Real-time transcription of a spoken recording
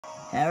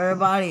Hey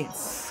everybody, it's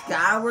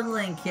Skyward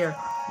Link here.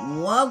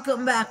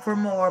 Welcome back for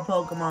more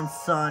Pokemon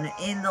Sun.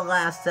 In the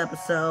last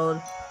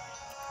episode,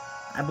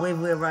 I believe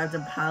we arrived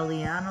in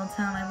Paniola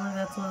Town, I believe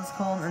that's what it's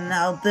called. And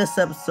now this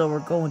episode, we're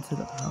going to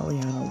the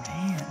Paniola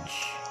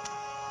Ranch.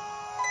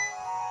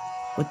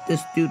 With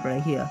this dude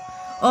right here.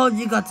 Oh,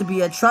 you got to be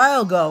a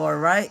trial goer,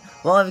 right?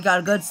 Well, I've got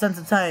a good sense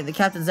of timing. The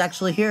captain's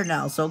actually here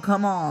now, so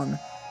come on.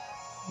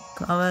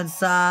 Come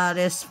inside,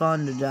 it's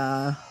fun to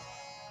die.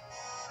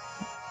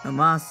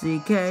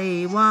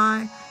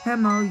 M-I-C-K-Y-M-O-U-S-E.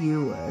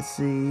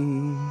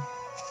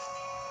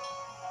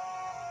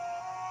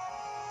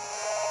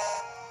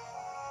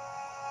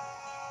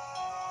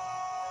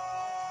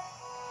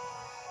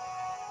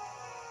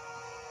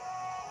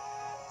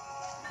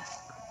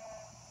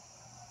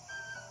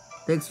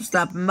 Thanks for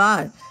stopping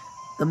by.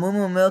 The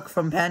Moo milk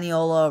from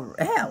Paniola,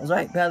 yeah, I was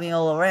right,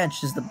 Paniola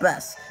Ranch is the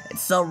best.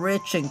 It's so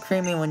rich and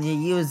creamy when you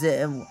use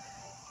it, and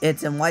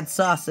it's in white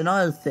sauce and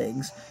other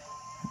things.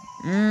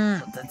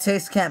 The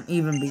taste can't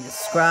even be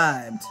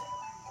described.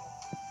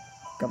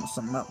 Got me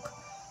some milk.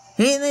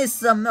 He needs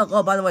some milk.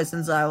 Oh, by the way,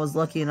 since I was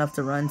lucky enough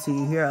to run to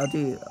you here, I'll do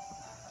you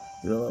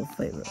a little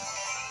favor.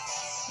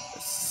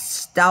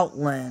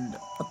 Stoutland.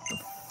 What the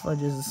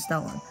fudge is a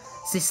Stoutland?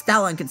 See,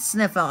 Stoutland can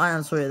sniff out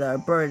items for you that are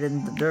buried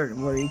in the dirt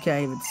where you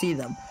can't even see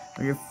them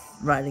when you're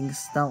riding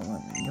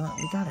Stoutland. You know what?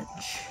 We got it.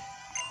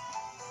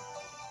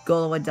 Go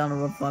all the way down to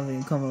Route 5 and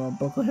you come along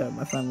Brooklyn here.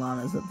 My friend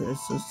Lana's up there,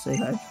 so say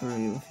hi for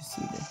you if you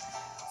see them.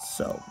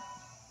 So,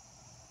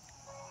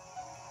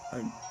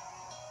 I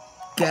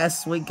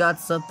guess we got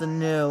something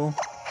new.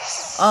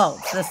 Oh,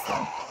 it's this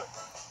thing.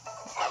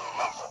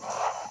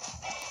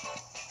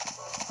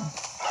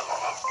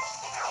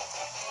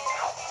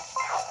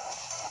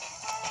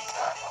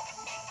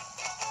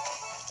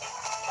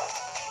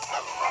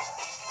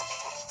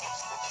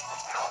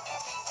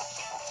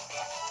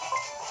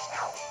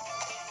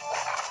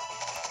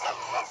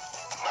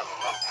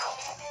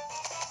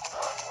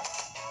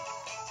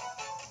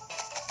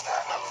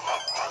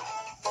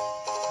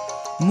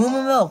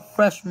 Moo milk,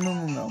 fresh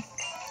moo milk.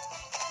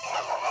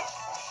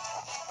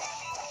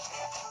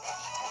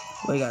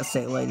 What do you gotta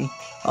say, lady?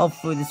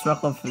 Hopefully this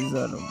rock off is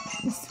to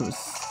a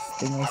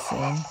thing I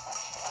say.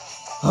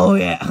 Oh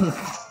yeah.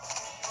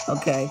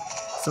 Okay,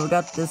 so we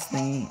got this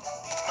thing.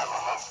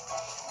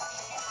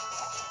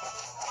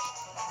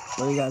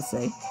 What do you gotta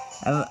say?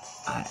 I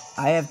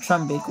have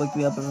Trumpbeak wake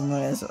me up every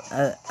morning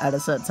at a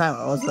certain time.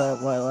 Or was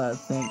that what I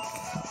think?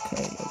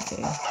 Okay.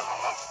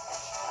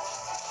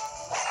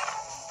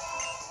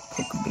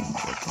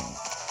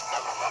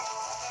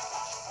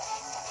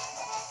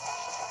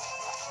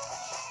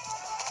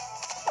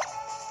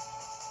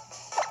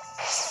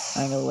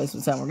 I ain't gonna waste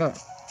my time. We're gonna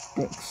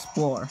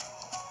explore.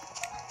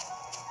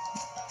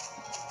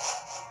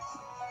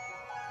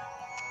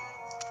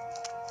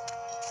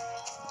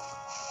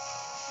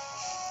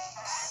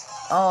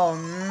 Oh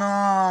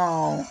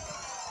no!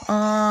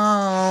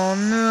 Oh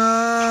no!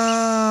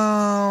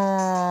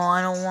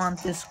 I don't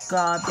want this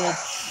garbage.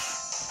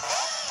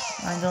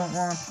 I don't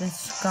want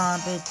this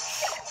garbage.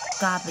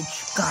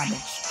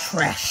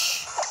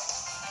 Trash.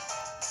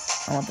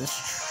 I want this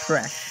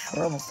trash.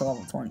 We're almost to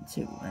level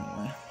 22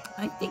 anyway.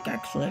 I think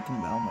actually I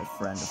can battle my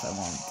friend if I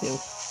wanted to.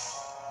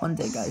 One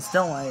day, guys,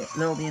 don't worry.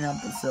 There'll be an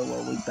episode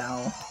where we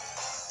battle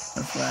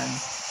a friend.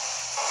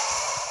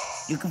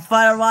 You can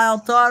fight a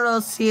wild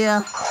Tauros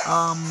here.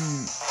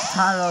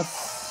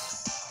 Tauros.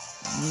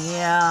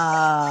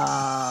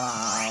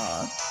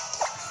 Yeah.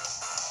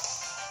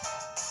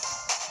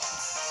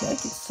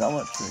 Thank you so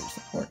much for your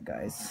support,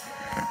 guys.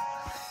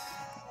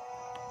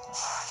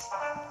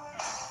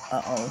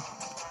 Uh-oh.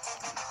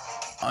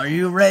 Are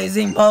you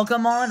raising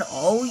Pokemon?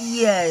 Oh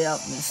yeah,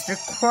 Mr.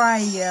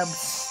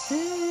 Krabs.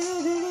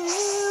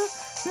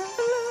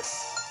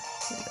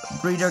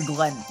 Breeder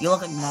Glenn, you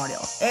look like Mario.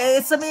 Hey,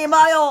 it's me,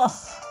 Mario!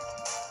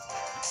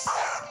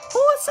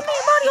 Oh, it's me,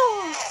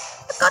 Mario!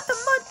 I got the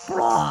Mud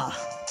Bra.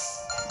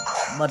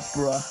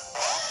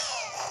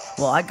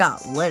 Well, I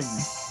got Lynn.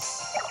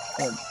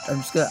 Or, I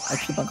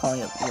keep on calling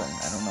it Lynn.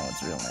 I don't know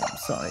its real name,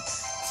 sorry.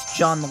 It's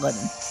John Lynn.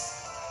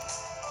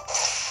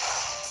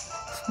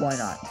 Why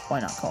not? Why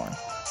not call him?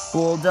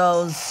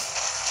 Bulldoze.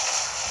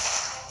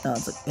 No,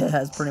 it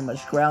has pretty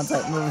much ground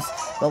type moves,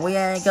 but we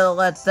ain't gonna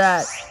let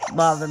that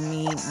bother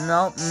me.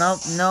 Nope.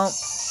 No.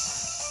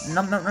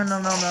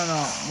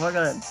 We're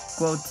gonna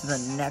go to the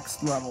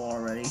next level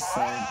already,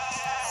 so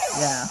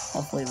yeah,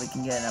 hopefully we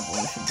can get an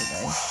evolution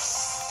today.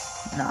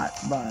 Not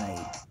by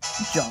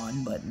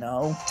John, but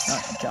no,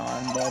 not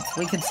John, but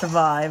we can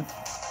survive.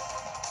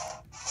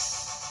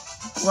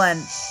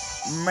 Glenn.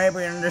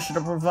 Maybe in addition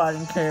to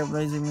providing care,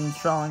 raising means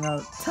drawing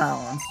out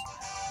talents.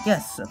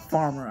 Yes, a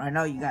farmer. I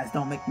know you guys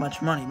don't make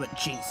much money, but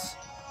jeez.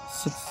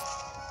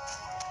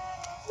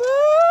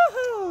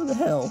 Woohoo! The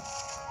hell?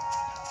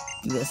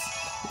 Do this.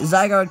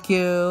 Zygarde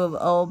Cube.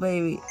 Oh,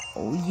 baby.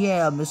 Oh,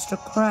 yeah, Mr.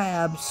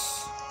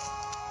 Krabs.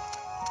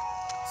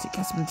 See,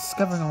 guys, I've been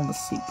discovering all the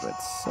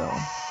secrets, so...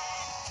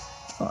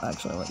 Oh,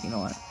 actually, wait, you know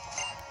what?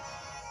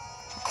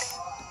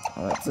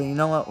 Alright, so you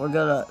know what? We're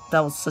gonna...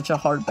 That was such a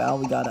hard battle,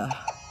 we gotta...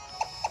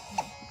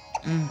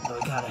 We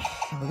gotta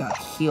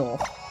heal.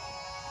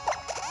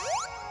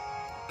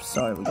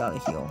 Sorry, we gotta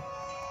heal.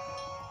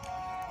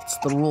 It's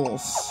the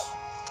rules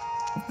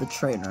of the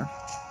trainer.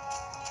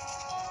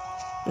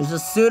 There's a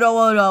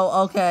Pseudo-Udo.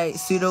 Okay,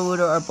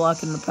 Pseudo-Udo are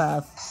blocking the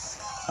path.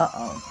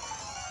 Uh-oh.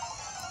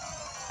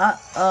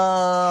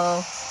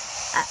 Uh-oh.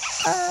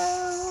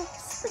 Uh-oh.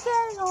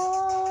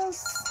 Spaghettios.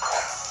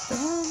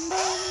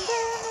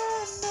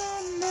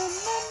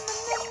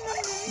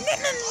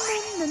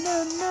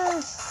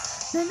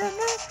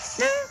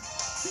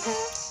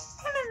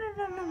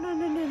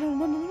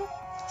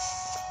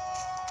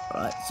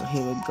 Alright, so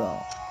here we go.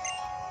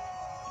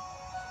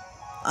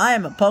 I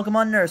am a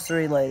Pokemon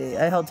nursery lady.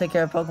 I help take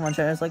care of Pokemon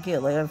trainers like you.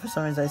 Later, for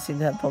some reason, I seem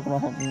to have Pokemon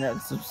holding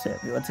next to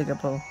sit. You want to take care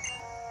of Pokemon?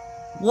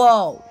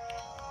 Whoa!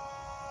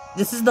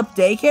 This is the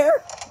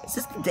daycare? Is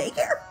this the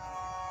daycare?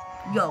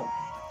 Yo.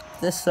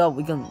 This so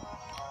we can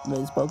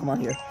raise Pokemon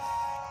here.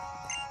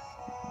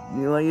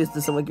 You want to use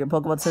this to wake your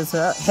Pokemon sensor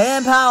up?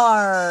 Hand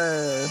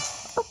power!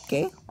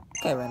 Okay.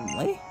 Okay, random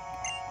lady.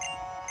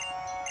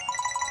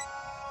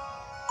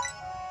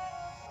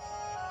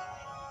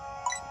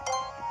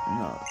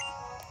 No.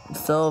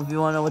 So, if you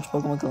want to know which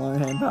Pokemon can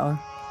learn hand power,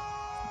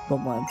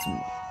 Pokemon X.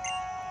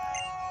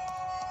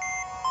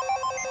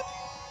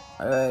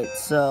 Alright,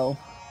 so,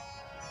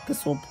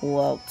 guess we'll pull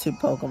out 2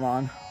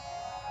 Pokemon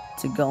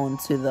to go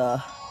into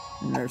the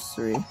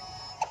nursery.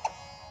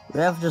 We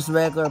have just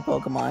regular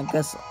Pokemon. I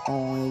guess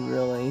only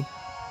really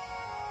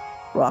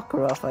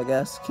Rockruff, I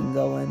guess, can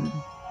go in.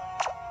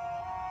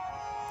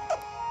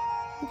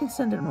 We can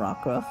send in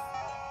Rockruff.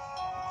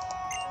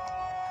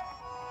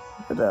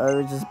 But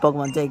it's just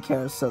Pokemon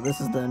daycare, so this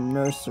is the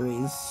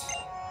nurseries.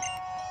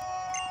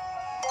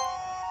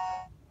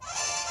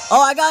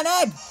 Oh, I got an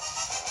egg!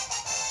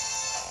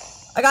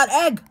 I got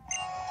egg!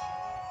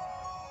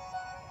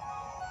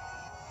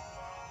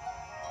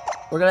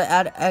 We're gonna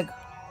add egg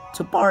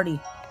to party.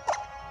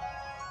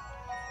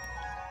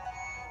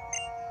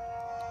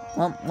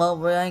 Well,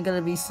 we ain't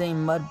gonna be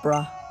saying mud,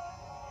 brah.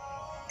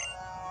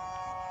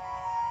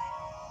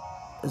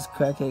 It's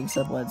cracking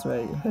except when it's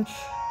ready to hitch.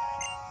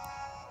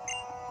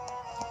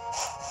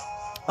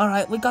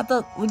 Alright, we got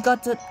the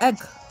egg.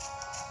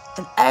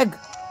 An egg!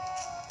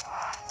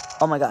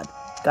 Oh my god.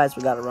 Guys,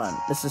 we gotta run.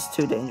 This is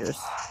too dangerous.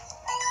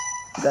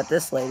 We got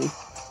this lady.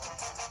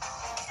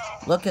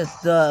 Look at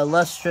the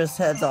lustrous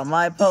heads on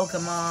my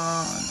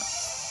Pokemon.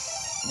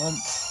 Well,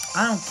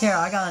 I don't care.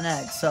 I got an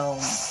egg, so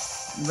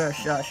you better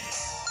shush.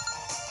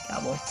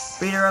 Cowboy.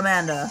 Breeder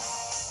Amanda.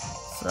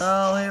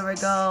 So, here we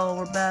go.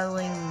 We're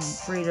battling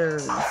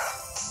breeders. Woo!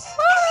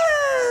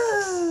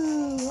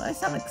 I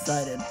sound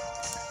excited.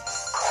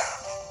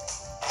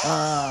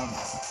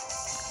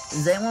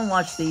 Does anyone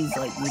watch these,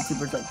 like,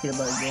 YouTubers like Peanut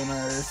Butter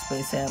Gamer,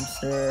 Space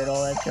Hamster, and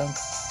all that junk?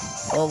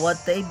 Well,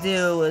 what they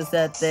do is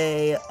that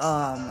they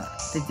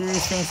do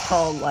these things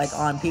called, like,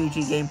 on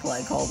PUBG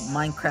gameplay, called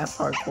Minecraft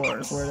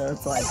Hardcores, where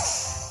there's, like,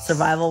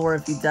 survival where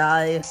if you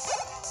die,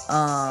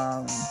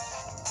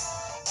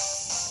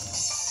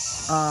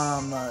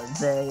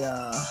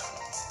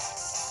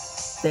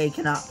 they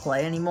cannot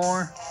play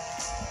anymore.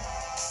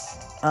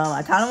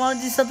 I kind of want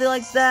to do something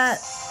like that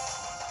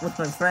with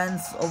my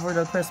friends over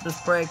the Christmas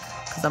break,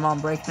 because I'm on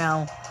break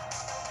now.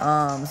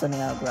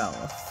 Sending out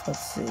Growlithe. Let's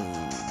see,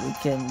 we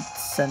can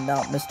send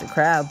out Mr.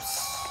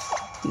 Krabs.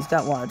 He's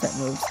got water type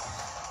moves.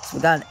 So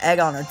we got an egg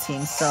on our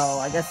team, so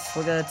I guess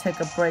we're gonna take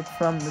a break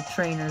from the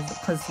trainers,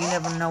 because you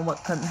never know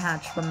what can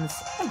hatch from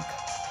this egg.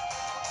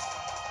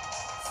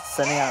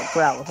 Sending out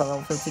Growlithe,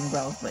 level 15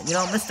 Growlithe, but you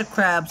know, Mr.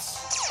 Krabs.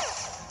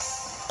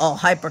 Oh,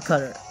 Hyper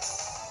Cutter.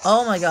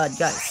 Oh my god,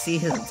 guys, see,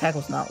 his attack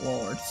was not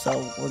lowered,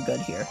 so we're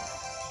good here.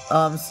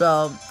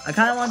 So, I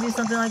kind of want to do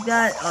something like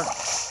that.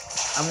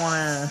 I want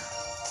to,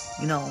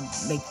 you know,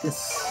 make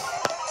this,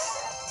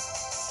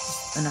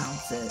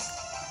 announce it,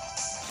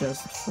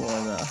 just for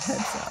the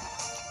heads up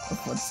of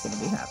what's going to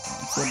be happening.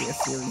 It's going to be a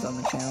series on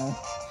the channel.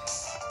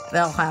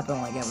 That'll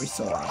happen, like, every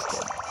so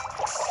often.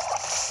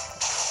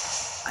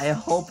 I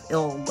hope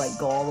it'll, like,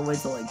 go all the way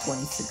to, like,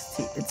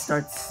 2016. It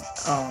starts,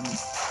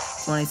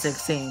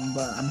 2016,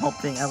 but I'm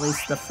hoping at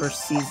least the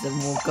first season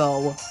will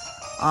go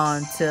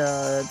on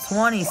to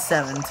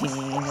 2017,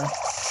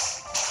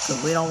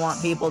 because we don't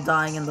want people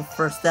dying in the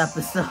first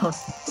episode,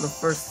 the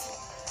first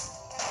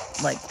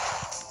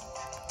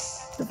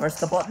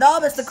couple of— No,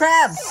 Mr.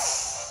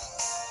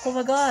 Krabs! Oh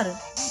my god,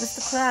 Mr.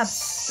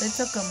 Krabs, they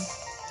took him.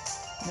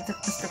 They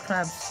took Mr.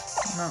 Krabs.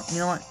 No, you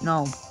know what,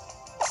 no.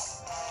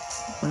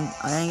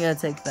 I ain't gonna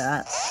take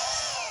that.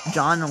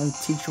 John will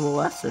teach you a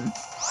lesson.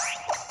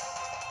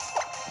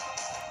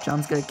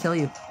 John's gonna kill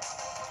you.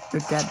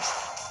 You're dead.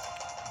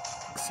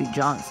 See,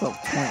 John's level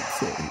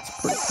 22. He's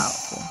pretty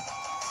powerful.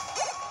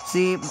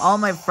 See, all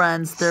my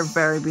friends, they're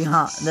very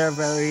behind. They're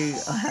very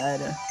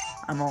ahead.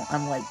 I'm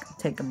like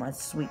taking my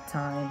sweet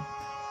time.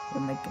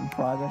 We're making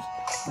progress.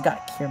 We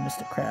gotta cure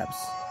Mr. Krabs.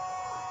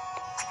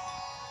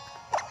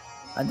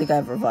 I think I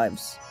have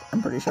revives.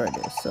 I'm pretty sure I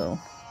do. So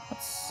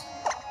let's.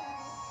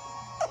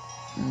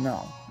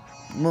 No.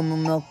 Moo Moo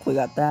Milk. We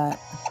got that.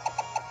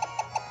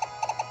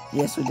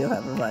 Yes, we do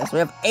have revives. We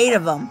have 8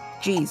 of them.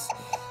 Jeez.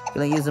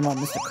 Gonna use them on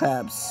Mr.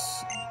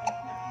 Krabs.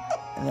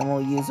 And then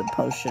we'll use a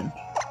potion.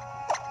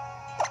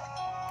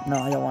 No,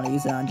 I don't want to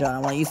use it on John. I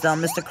want to use it on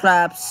Mr.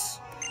 Krabs.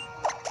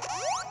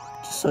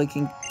 Just so he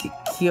can get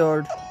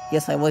cured.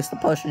 Yes, I waste the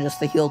potion just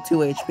to heal 2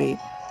 HP.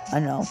 I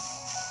know.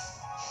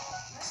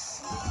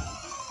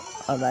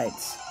 Alright.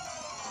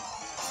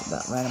 So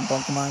got random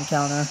Pokemon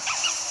counter.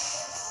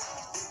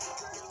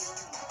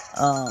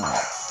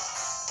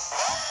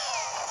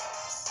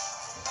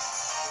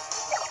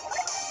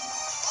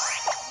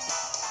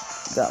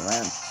 Got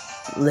random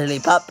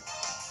Lillipup.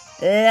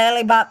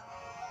 Lillipup.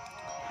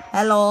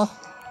 Hello.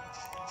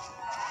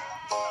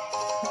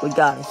 We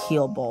got a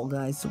heal ball,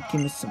 guys, so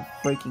give me some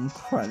freaking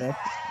credit.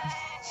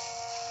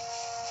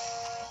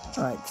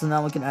 Alright, so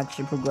now we can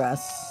actually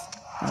progress.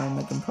 Now we're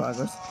making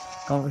progress.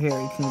 Come over here,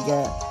 you can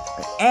get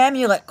an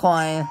amulet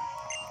coin.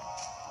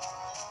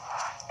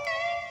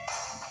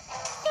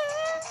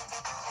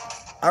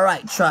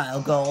 Alright,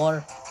 trial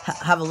goer.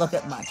 Have a look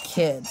at my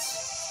kids.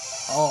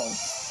 Oh.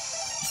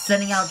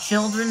 Sending out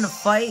children to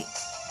fight?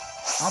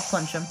 I'll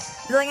punch him.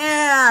 He's like,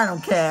 I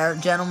don't care.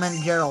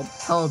 Gentleman Gerald.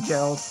 Hello,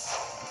 Gerald.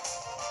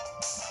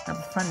 I have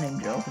a friend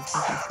named Gerald. His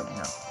birthday's coming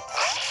up.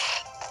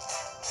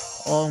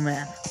 Oh,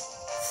 man.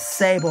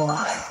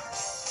 Sableye.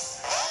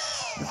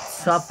 The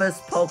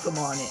toughest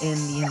Pokemon in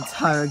the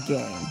entire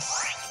game.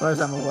 As far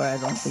as I'm aware, I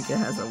don't think it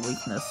has a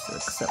weakness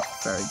except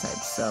fairy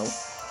type, so...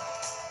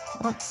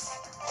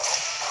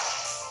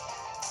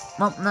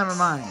 Well, never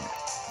mind.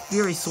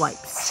 Fury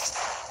swipes.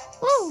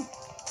 Woo!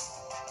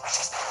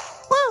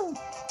 Woo!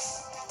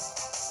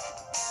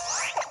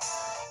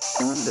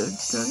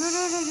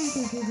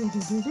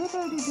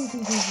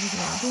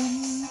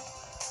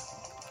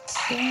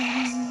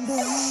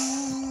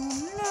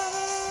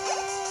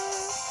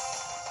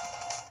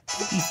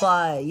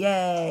 Poopy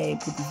yay!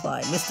 Poopy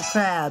Mr.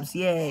 Krabs,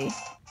 yay!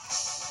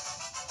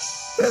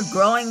 You're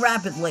growing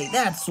rapidly.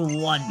 That's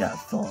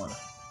wonderful.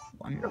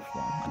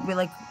 Wonderful. I'd be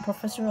like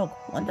Professor Oak.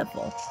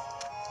 Wonderful.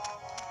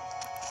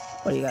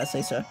 What do you guys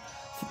say, sir?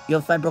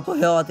 You'll find Brookle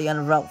Hill at the end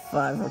of Route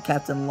 5 where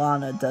Captain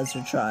Lana does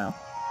her trial.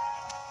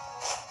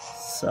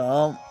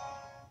 So...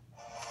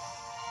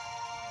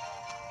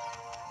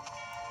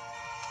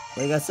 what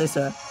do you guys say,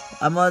 sir?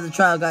 I'm one of the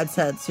trial guide's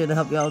heads here to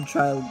help you all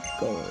trial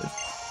goers.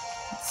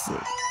 Let's see.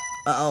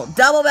 Uh-oh.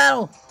 Double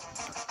battle!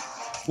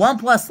 1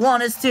 +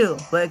 1 is 2,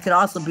 but it could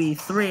also be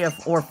 3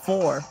 or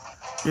 4.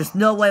 There's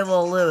no way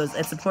we'll lose.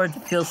 It's important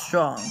to feel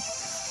strong.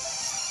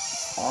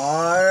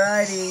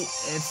 Alrighty,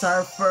 it's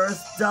our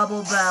first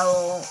double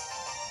battle.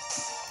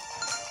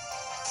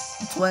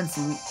 Twins,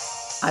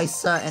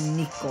 Isa and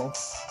Nico.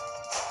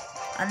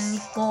 And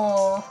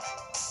Nico.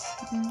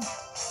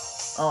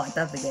 Oh, I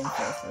thought the game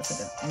froze for a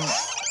second.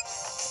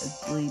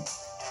 Ugly.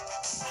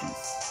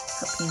 Jeez.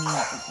 Harpini.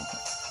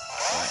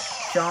 Alright.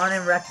 John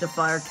and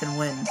Rectifier can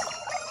win.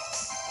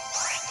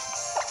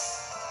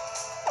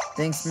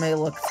 Things may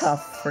look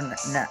tough for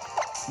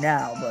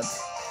now, but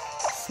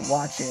just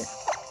watch it.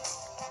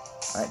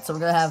 Alright, so we're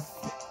gonna have,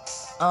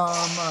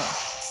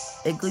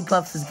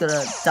 Igglybuff is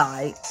gonna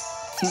die.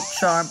 Cute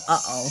Charm,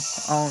 uh-oh.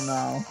 Oh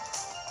no.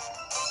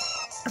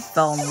 I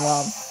fell in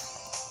love.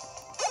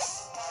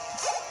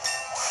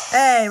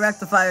 Hey,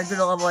 Rectifier, good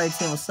to level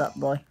 18, what's up,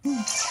 boy?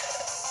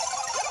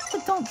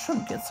 But don't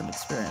Trump get some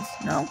experience,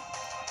 no?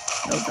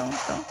 No, don't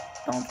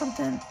Trump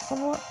in.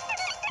 Well,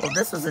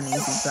 this was an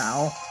easy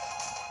battle.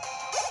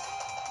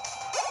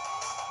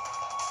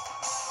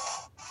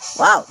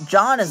 Wow,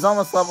 John is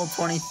almost level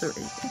 23.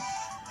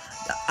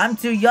 I'm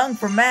too young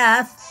for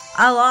math.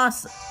 A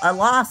loss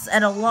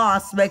and a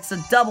loss makes a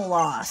double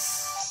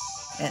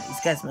loss. And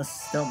these guys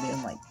must still be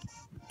in, like,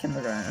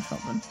 kindergarten or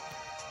something.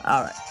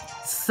 Alright,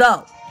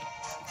 so,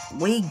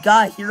 we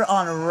got here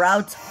on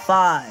Route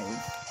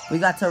 5. We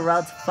got to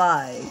Route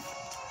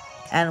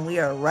 5. And we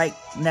are right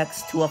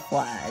next to a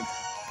flag.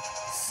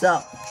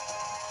 So,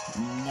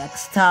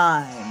 next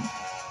time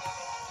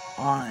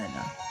on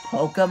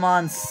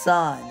Pokemon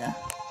Sun,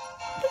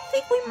 I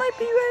think we might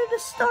be ready to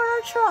start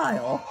our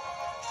trial.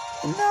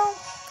 No,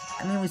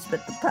 I mean, we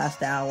spent the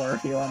past hour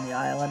here on the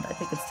island. I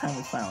think it's time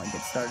we finally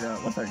get started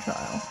with our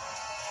trial.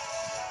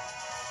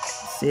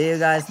 See you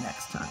guys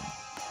next time.